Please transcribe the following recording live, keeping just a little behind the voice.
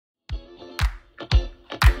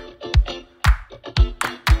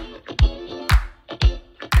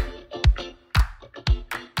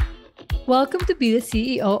Welcome to Be the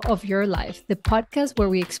CEO of Your Life, the podcast where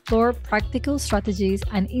we explore practical strategies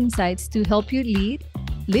and insights to help you lead,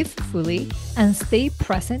 live fully, and stay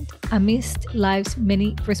present amidst life's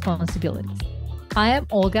many responsibilities. I am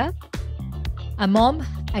Olga, a mom,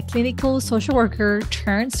 a clinical social worker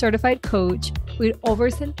turned certified coach with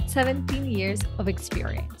over 17 years of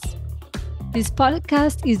experience. This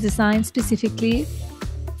podcast is designed specifically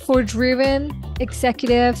for driven,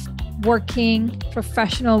 executive, working,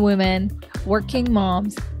 professional women, working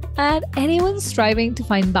moms, and anyone striving to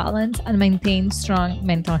find balance and maintain strong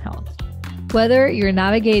mental health. Whether you're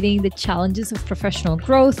navigating the challenges of professional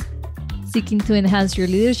growth, seeking to enhance your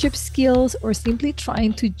leadership skills, or simply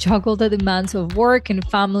trying to juggle the demands of work and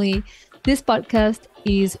family, this podcast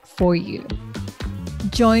is for you.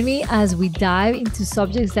 Join me as we dive into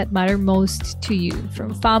subjects that matter most to you,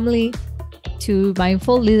 from family to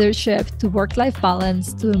mindful leadership, to work-life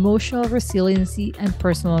balance, to emotional resiliency and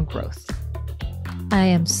personal growth. I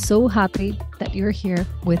am so happy that you're here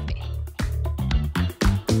with me.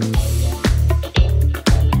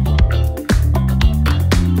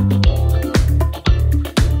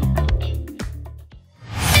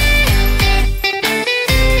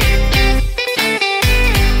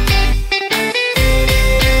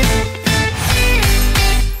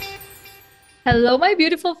 Hello, my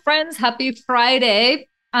beautiful friends. Happy Friday.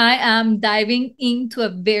 I am diving into a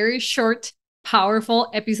very short, powerful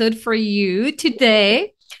episode for you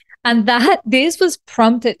today. And this was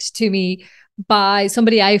prompted to me by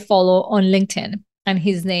somebody I follow on LinkedIn. And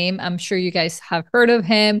his name, I'm sure you guys have heard of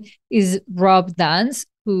him, is Rob Dans,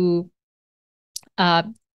 who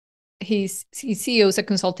he CEOs a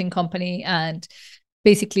consulting company and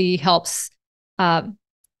basically helps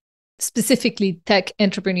specifically tech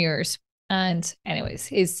entrepreneurs. And anyways,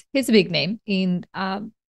 he's a big name in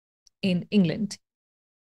England,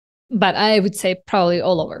 but I would say probably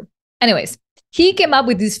all over. Anyways, he came up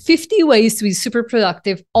with these 50 ways to be super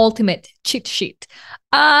productive, ultimate cheat sheet.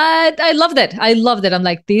 And I loved it. I'm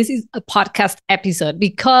like, this is a podcast episode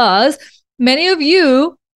because many of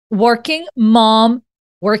you working mom,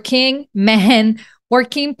 working men,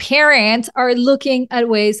 working parents are looking at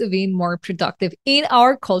ways of being more productive. In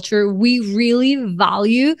our culture, we really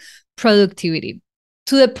value productivity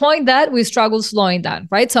to the point that we struggle slowing down,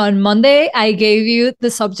 right? So on Monday, I gave you the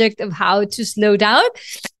subject of how to slow down.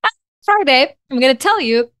 Friday, I'm going to tell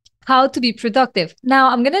you how to be productive. Now,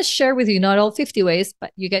 I'm going to share with you not all 50 ways,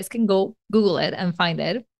 but you guys can go Google it and find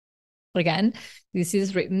it. Again, this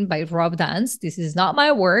is written by Rob Dans. This is not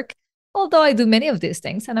my work, although I do many of these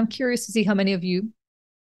things. And I'm curious to see how many of you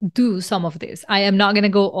do some of this. I am not going to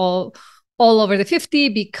go all over the 50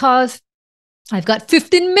 because I've got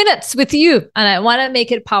 15 minutes with you and I want to make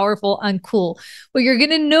it powerful and cool. What you're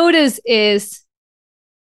going to notice is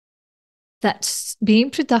that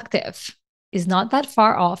being productive is not that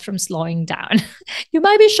far off from slowing down. You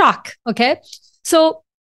might be shocked, okay? So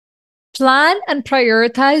plan and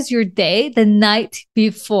prioritize your day the night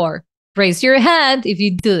before. Raise your hand if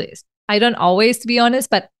you do this. I don't always, to be honest,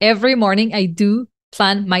 but every morning I do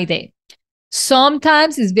plan my day.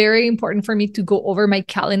 Sometimes it's very important for me to go over my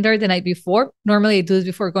calendar the night before. Normally I do this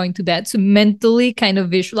before going to bed to mentally kind of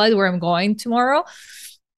visualize where I'm going tomorrow.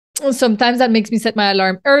 Sometimes that makes me set my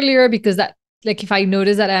alarm earlier because that, like, if I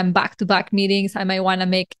notice that I'm back-to-back meetings, I might want to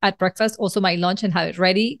make at breakfast also my lunch and have it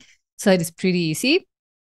ready. So it is pretty easy.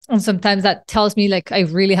 And sometimes that tells me like I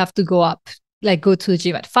really have to go to the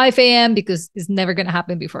gym at 5 a.m. because it's never going to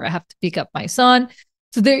happen before I have to pick up my son.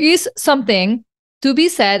 So there is something to be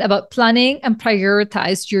said about planning and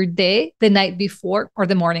prioritize your day the night before or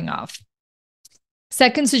the morning of.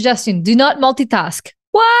 Second suggestion, do not multitask.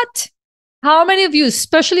 What? How many of you,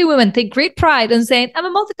 especially women, take great pride in saying, I'm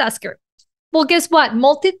a multitasker? Well, guess what?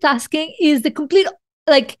 Multitasking is the complete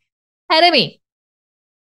enemy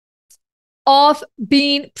of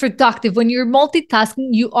being productive. When you're multitasking,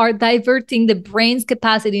 you are diverting the brain's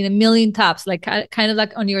capacity in a million tabs, kind of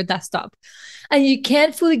like on your desktop. And you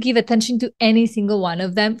can't fully give attention to any single one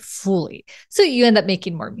of them fully. So you end up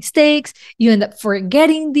making more mistakes. You end up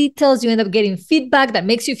forgetting details. You end up getting feedback that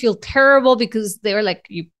makes you feel terrible because they're like,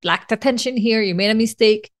 you lacked attention here. You made a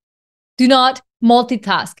mistake. Do not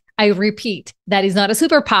multitask. I repeat, that is not a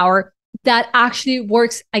superpower. That actually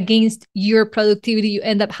works against your productivity. You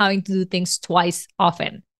end up having to do things twice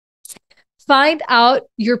often. Find out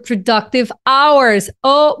your productive hours.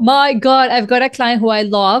 Oh my God, I've got a client who I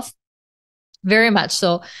love very much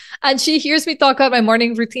so. And she hears me talk about my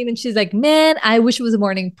morning routine and she's like, man, I wish I was a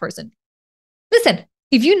morning person. Listen,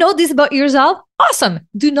 if you know this about yourself, awesome.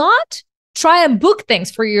 Do not try and book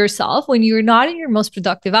things for yourself when you're not in your most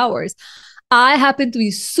productive hours. I happen to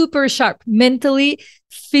be super sharp mentally,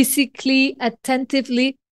 physically,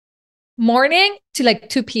 attentively, morning to like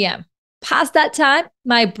 2 p.m. Past that time,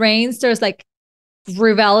 my brain starts like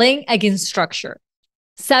rebelling against structure.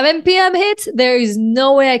 7 p.m. hits, there is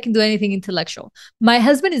no way I can do anything intellectual. My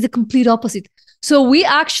husband is the complete opposite. So we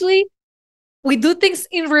do things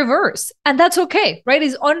in reverse, and that's okay, right?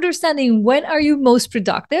 Is understanding when are you most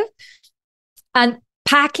productive and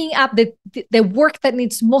packing up the work that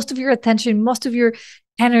needs most of your attention, most of your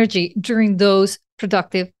energy during those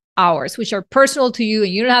productive hours, which are personal to you,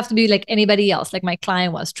 and you don't have to be like anybody else. Like my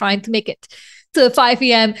client was trying to make it to the 5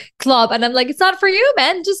 p.m. club, and I'm like, it's not for you,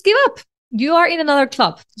 man. Just give up. You are in another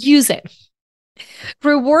club. Use it.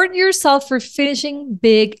 Reward yourself for finishing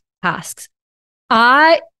big tasks.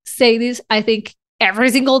 I say this, I think, every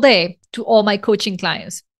single day to all my coaching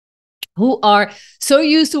clients who are so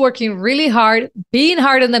used to working really hard, being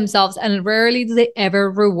hard on themselves, and rarely do they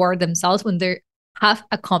ever reward themselves when they have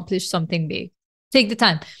accomplished something big. Take the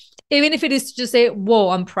time, even if it is to just say, whoa,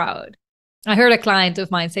 I'm proud. I heard a client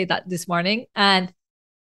of mine say that this morning, and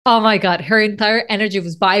oh my God, her entire energy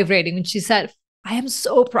was vibrating when she said, I am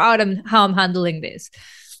so proud of how I'm handling this.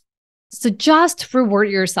 So just reward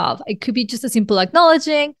yourself. It could be just a simple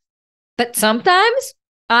acknowledging, but sometimes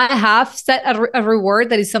I have set a reward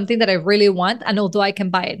that is something that I really want. And although I can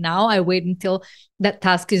buy it now, I wait until that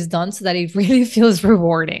task is done so that it really feels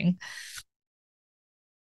rewarding.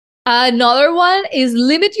 Another one is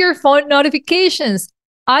limit your phone notifications.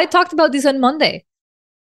 I talked about this on Monday.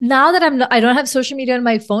 Now that I don't have social media on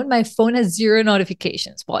my phone has 0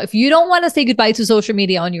 notifications. Well, if you don't want to say goodbye to social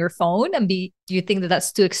media on your phone and you think that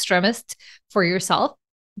that's too extremist for yourself,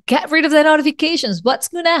 get rid of the notifications. What's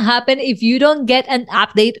going to happen if you don't get an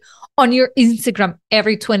update on your Instagram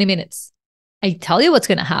every 20 minutes? I tell you what's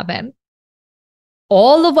going to happen.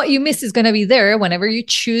 All of what you miss is going to be there whenever you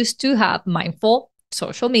choose to have mindful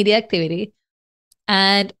social media activity.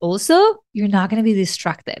 And also, you're not going to be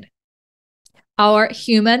distracted. Our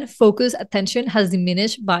human focus attention has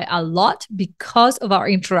diminished by a lot because of our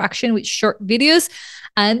interaction with short videos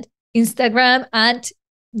and Instagram and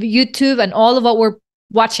YouTube and all of what we're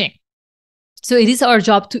watching. So it is our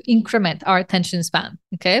job to increment our attention span.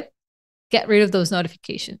 Okay. Get rid of those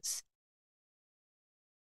notifications.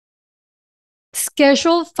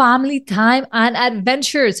 Schedule family time and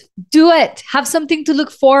adventures. Do it. Have something to look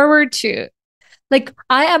forward to. Like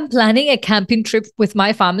I am planning a camping trip with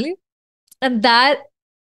my family. And that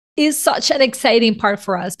is such an exciting part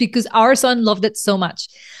for us because our son loved it so much.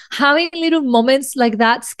 Having little moments like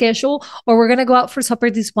that schedule, or we're going to go out for supper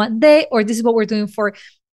this one day, or this is what we're doing for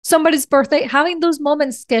somebody's birthday, having those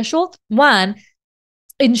moments scheduled, one,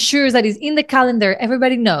 ensures that it's in the calendar,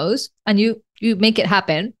 everybody knows, and you make it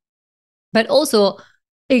happen. But also,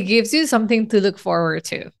 it gives you something to look forward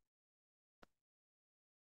to.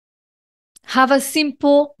 Have a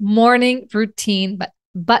simple morning routine,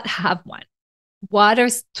 but have one. What are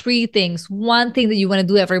 3 things? One thing that you want to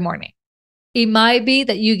do every morning. It might be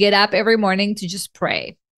that you get up every morning to just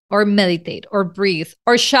pray or meditate or breathe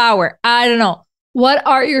or shower. I don't know. What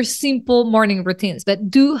are your simple morning routines? But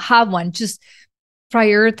do have one. Just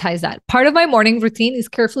prioritize that. Part of my morning routine is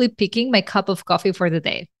carefully picking my cup of coffee for the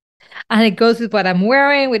day. And it goes with what I'm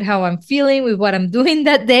wearing, with how I'm feeling, with what I'm doing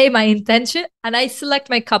that day, my intention, and I select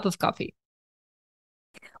my cup of coffee.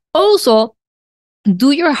 Also, do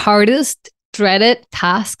your hardest dreaded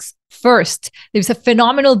tasks first. There's a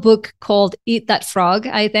phenomenal book called Eat That Frog,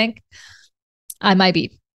 I think. I might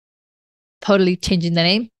be totally changing the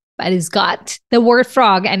name, but it's got the word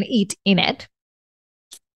frog and eat in it.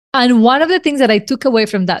 And one of the things that I took away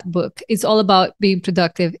from that book, it's all about being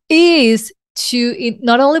productive, is to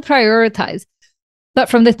not only prioritize, but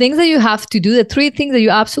from the things that you have to do, the 3 things that you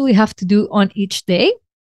absolutely have to do on each day.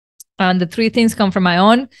 And the 3 things come from my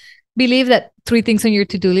own belief that 3 things on your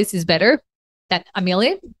to-do list is better than a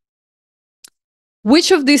million.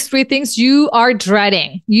 Which of these 3 things you are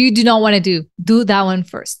dreading, you do not want to do that one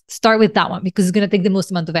first. Start with that one because it's going to take the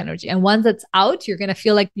most amount of energy. And once that's out, you're going to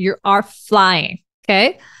feel like you are flying.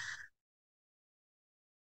 Okay.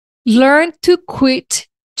 Learn to quit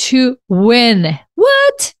to win.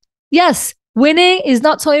 What? Yes, winning is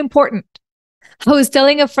not so important. I was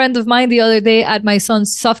telling a friend of mine the other day at my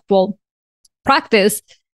son's softball practice,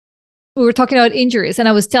 we were talking about injuries, and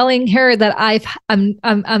I was telling her that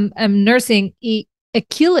I'm nursing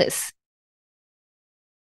Achilles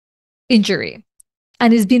injury,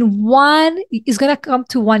 and it's going to come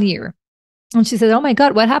to 1 year. And she said, "Oh my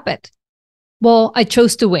God, what happened?" Well, I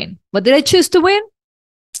chose to win. What did I choose to win?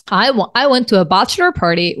 I went to a bachelor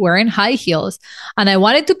party wearing high heels, and I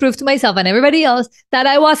wanted to prove to myself and everybody else that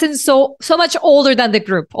I wasn't so much older than the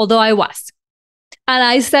group, although I was. And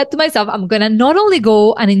I said to myself, I'm going to not only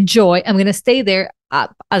go and enjoy, I'm going to stay there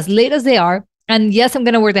up as late as they are. And yes, I'm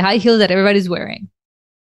going to wear the high heels that everybody's wearing.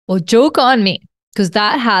 Well, joke on me, because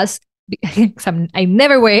that has, I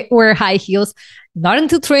never wear high heels, not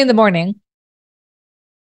until 3 a.m.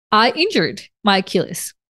 I injured my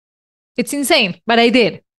Achilles. It's insane, but I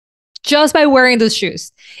did just by wearing those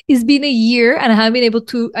shoes. It's been a year and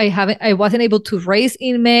I wasn't able to race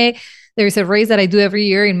in May. There's a race that I do every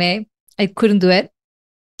year in May. I couldn't do it.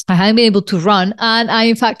 I haven't been able to run, and I,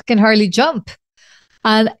 in fact, can hardly jump.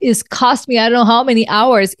 And it's cost me, I don't know how many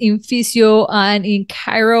hours in physio and in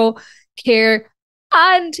chiro care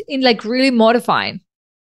and in like really modifying.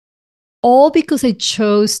 All because I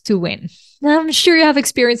chose to win. Now, I'm sure you have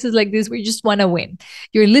experiences like this where you just want to win.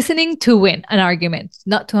 You're listening to win an argument,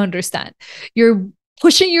 not to understand. You're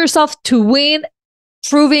pushing yourself to win,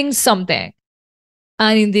 proving something.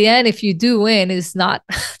 And in the end, if you do win, it's not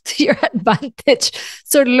to your advantage.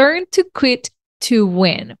 So learn to quit to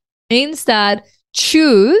win. Instead,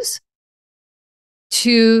 choose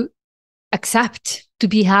to accept, to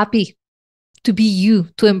be happy, to be you,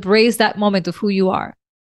 to embrace that moment of who you are.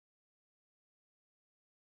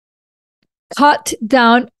 Cut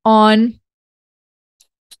down on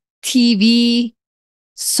TV,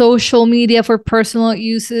 social media for personal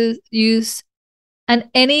use, and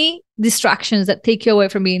any distractions that take you away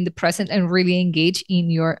from being the present and really engage in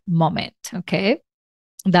your moment. Okay.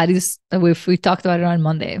 That is, we talked about it on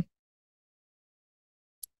Monday.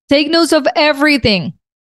 Take notes of everything.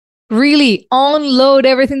 Really unload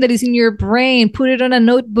everything that is in your brain. Put it on a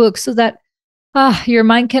notebook so that your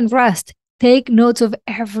mind can rest. Take notes of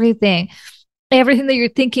everything. Everything that you're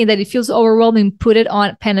thinking that it feels overwhelming, put it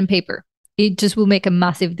on pen and paper. It just will make a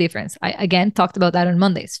massive difference. I, again, talked about that on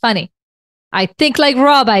Monday. It's funny. I think like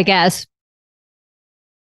Rob, I guess.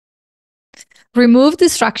 Remove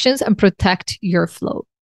distractions and protect your flow.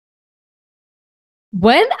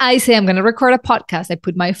 When I say I'm going to record a podcast, I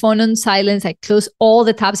put my phone on silence. I close all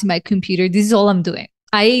the tabs in my computer. This is all I'm doing.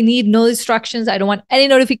 I need no distractions. I don't want any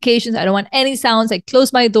notifications. I don't want any sounds. I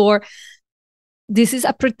close my door. This is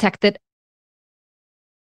a protected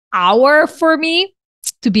hour for me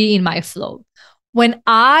to be in my flow. When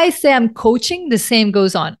I say I'm coaching, the same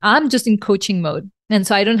goes on. I'm just in coaching mode. And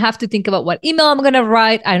so I don't have to think about what email I'm going to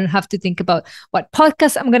write. I don't have to think about what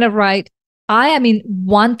podcast I'm going to write. I am in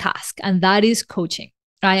one task, and that is coaching.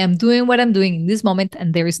 I am doing what I'm doing in this moment,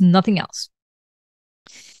 and there is nothing else.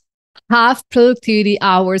 Have productivity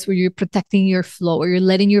hours where you're protecting your flow, or you're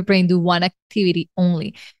letting your brain do one activity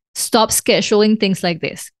only. Stop scheduling things like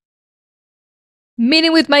this.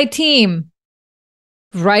 Meeting with my team,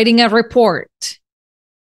 writing a report,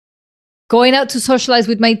 going out to socialize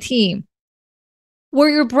with my team, where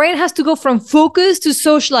your brain has to go from focus to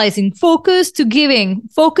socializing, focus to giving,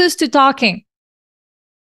 focus to talking.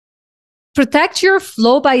 Protect your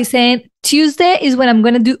flow by saying, Tuesday is when I'm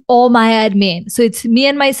going to do all my admin. So it's me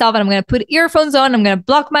and myself, and I'm going to put earphones on. I'm going to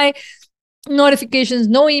block my notifications,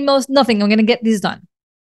 no emails, nothing. I'm going to get this done.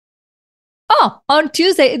 Oh, on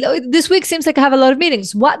Tuesday, this week seems like I have a lot of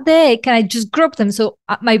meetings. What day can I just group them? So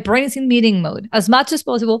my brain is in meeting mode. As much as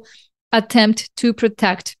possible, attempt to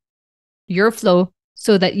protect your flow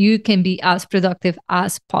so that you can be as productive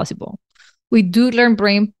as possible. We do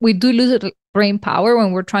lose brain power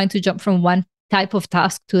when we're trying to jump from one type of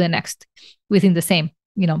task to the next within the same,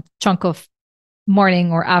 chunk of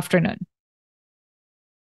morning or afternoon.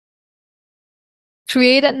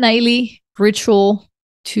 Create a nightly ritual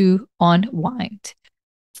to unwind.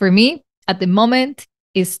 For me, at the moment,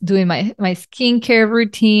 is doing my skincare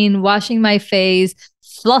routine, washing my face,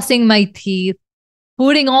 flossing my teeth,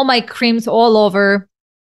 putting all my creams all over,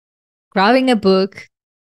 grabbing a book,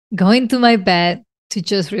 going to my bed to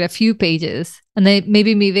just read a few pages, and then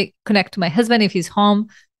maybe connect to my husband if he's home.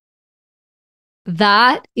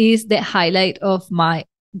 That is the highlight of my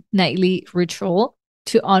nightly ritual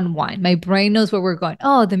to unwind. My brain knows where we're going.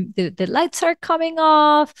 Oh, the lights are coming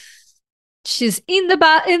off. She's in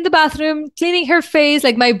the bathroom cleaning her face.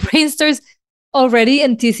 Like, my brain starts already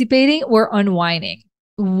anticipating we're unwinding.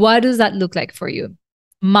 What does that look like for you?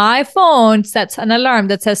 My phone sets an alarm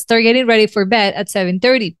that says start getting ready for bed at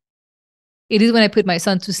 7:30. It is when I put my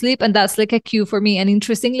son to sleep, and that's like a cue for me. And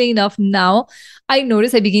interestingly enough, now I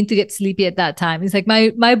notice I begin to get sleepy at that time. It's like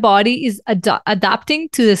my body is adapting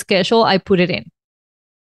to the schedule I put it in.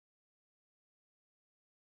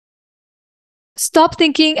 Stop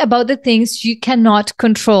thinking about the things you cannot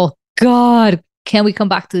control. God, can we come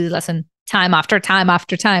back to this lesson time after time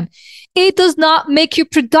after time? It does not make you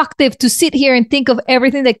productive to sit here and think of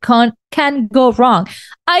everything that can go wrong.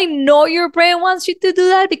 I know your brain wants you to do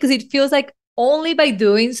that because it feels like only by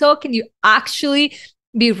doing so can you actually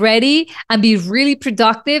be ready and be really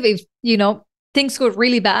productive if, things go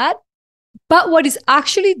really bad. But what it's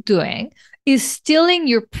actually doing is stealing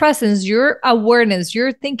your presence, your awareness,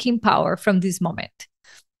 your thinking power from this moment.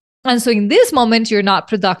 And so in this moment, you're not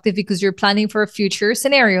productive because you're planning for a future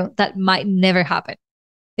scenario that might never happen.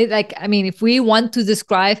 If we want to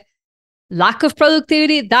describe lack of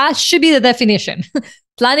productivity, that should be the definition.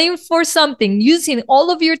 Planning for something, using all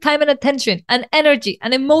of your time and attention and energy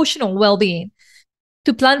and emotional well-being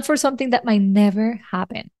to plan for something that might never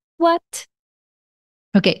happen. What?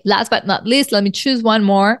 Okay, last but not least, let me choose one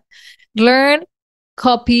more. Learn,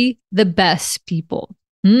 copy the best people.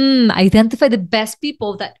 Identify the best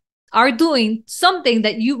people that are doing something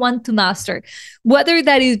that you want to master, whether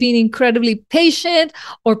that is being incredibly patient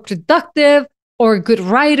or productive or a good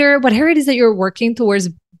writer, whatever it is that you're working towards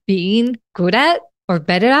being good at or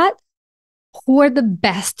better at. Who are the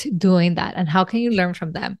best doing that, and how can you learn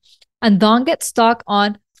from them? And don't get stuck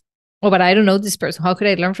on, but I don't know this person. How could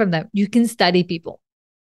I learn from them? You can study people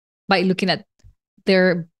by looking at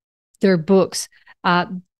their books,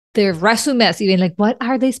 their resumes, even like what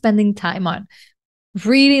are they spending time on?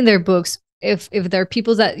 Reading their books. If there are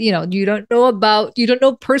people that you don't know about, you don't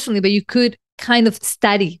know personally, but you could kind of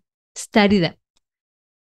study them.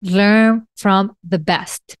 Learn from the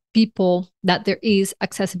best people that there is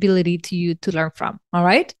accessibility to you to learn from. All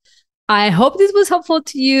right. I hope this was helpful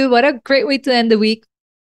to you. What a great way to end the week,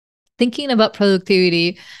 thinking about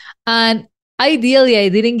productivity. And ideally, I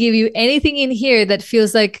didn't give you anything in here that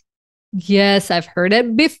feels like, yes, I've heard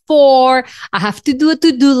it before. I have to do a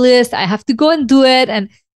to-do list. I have to go and do it. And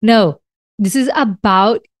no, this is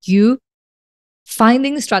about you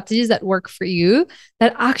finding strategies that work for you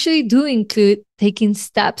that actually do include taking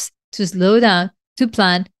steps to slow down, to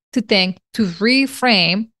plan, to think, to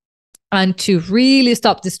reframe, and to really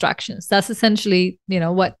stop distractions. That's essentially,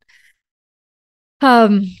 what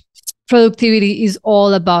productivity is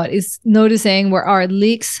all about, is noticing where our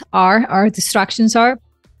leaks are, our distractions are,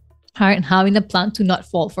 and having a plan to not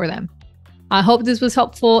fall for them. I hope this was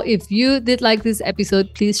helpful. If you did like this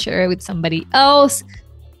episode, please share it with somebody else.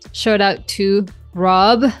 Shout out to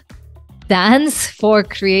Rob Dans for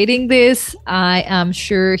creating this. I am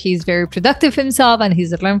sure he's very productive himself and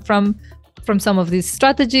he's learned from some of these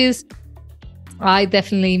strategies. I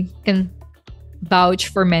definitely can vouch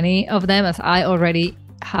for many of them as I already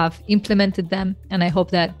have implemented them. And I hope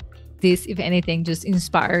that this, if anything, just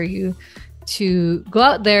inspire you to go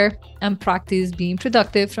out there and practice being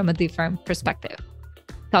productive from a different perspective.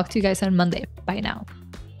 Talk to you guys on Monday. Bye now.